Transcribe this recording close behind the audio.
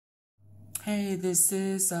Hey, this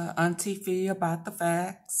is AunTeaFee about the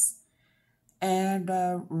facts. And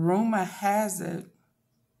rumor has it,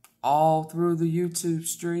 all through the YouTube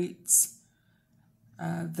streets,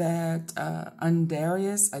 that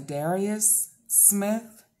Adarius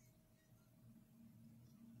Smith,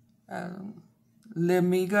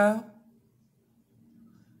 Lemigo,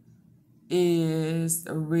 is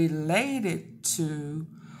related to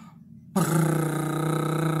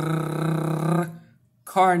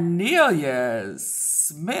Cornelius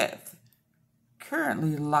Smith,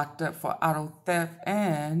 currently locked up for auto theft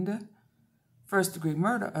and first-degree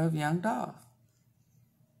murder of young Dolph.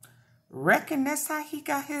 Reckon that's how he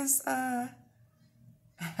got his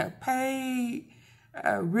paid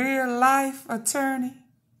real-life attorney.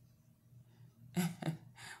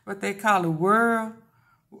 What they call a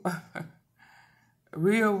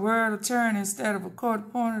real-world attorney instead of a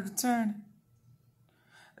court-appointed attorney.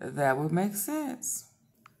 That would make sense.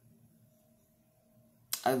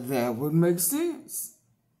 That would make sense.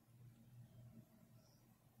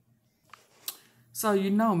 So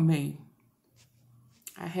you know me.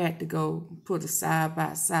 I had to go put a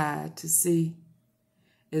side-by-side to see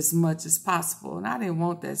as much as possible. And I didn't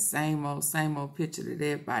want that same old picture that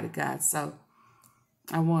everybody got. So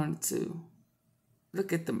I wanted to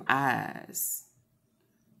look at them eyes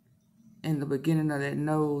in the beginning of that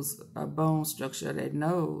nose, bone structure of that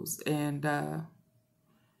nose. And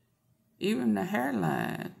even the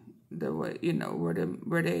hairline, the way, you know, where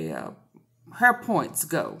the hair points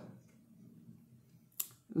go,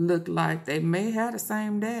 look like they may have the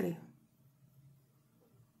same daddy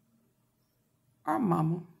or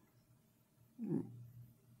mama.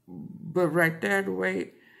 But right there, the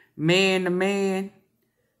way man to man,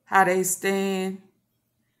 how they stand,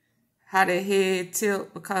 how their head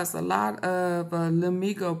tilt, because a lot of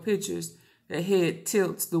Lemigo pictures, their head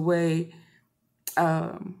tilts the way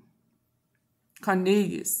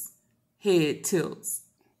Cornelius' head tilts.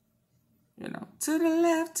 You know, to the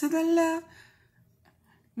left, to the left.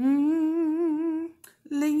 Lean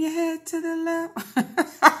your head to the left.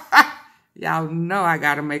 Y'all know I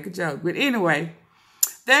gotta make a joke. But anyway,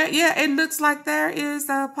 it looks like there is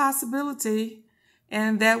a possibility,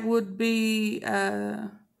 and that would be a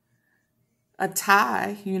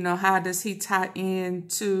tie. You know, how does he tie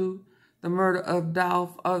into the murder of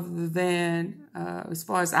Dolph, other than, as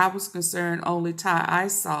far as I was concerned, only tie I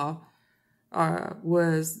saw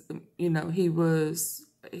was, you know, he was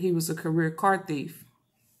a career car thief.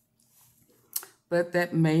 But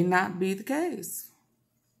that may not be the case.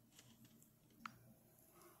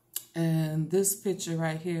 And this picture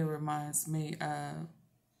right here reminds me of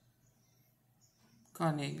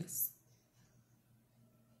Cornelius.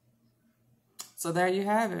 So there you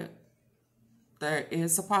have it. There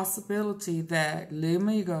is a possibility that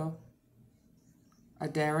Lemigo,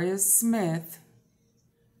 Adarius Smith,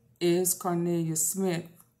 is Cornelius Smith's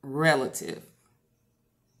relative.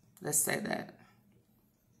 Let's say that.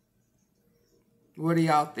 What do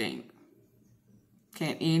y'all think?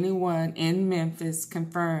 Can anyone in Memphis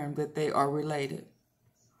confirm that they are related?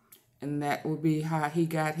 And that will be how he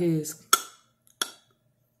got his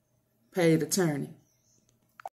paid attorney.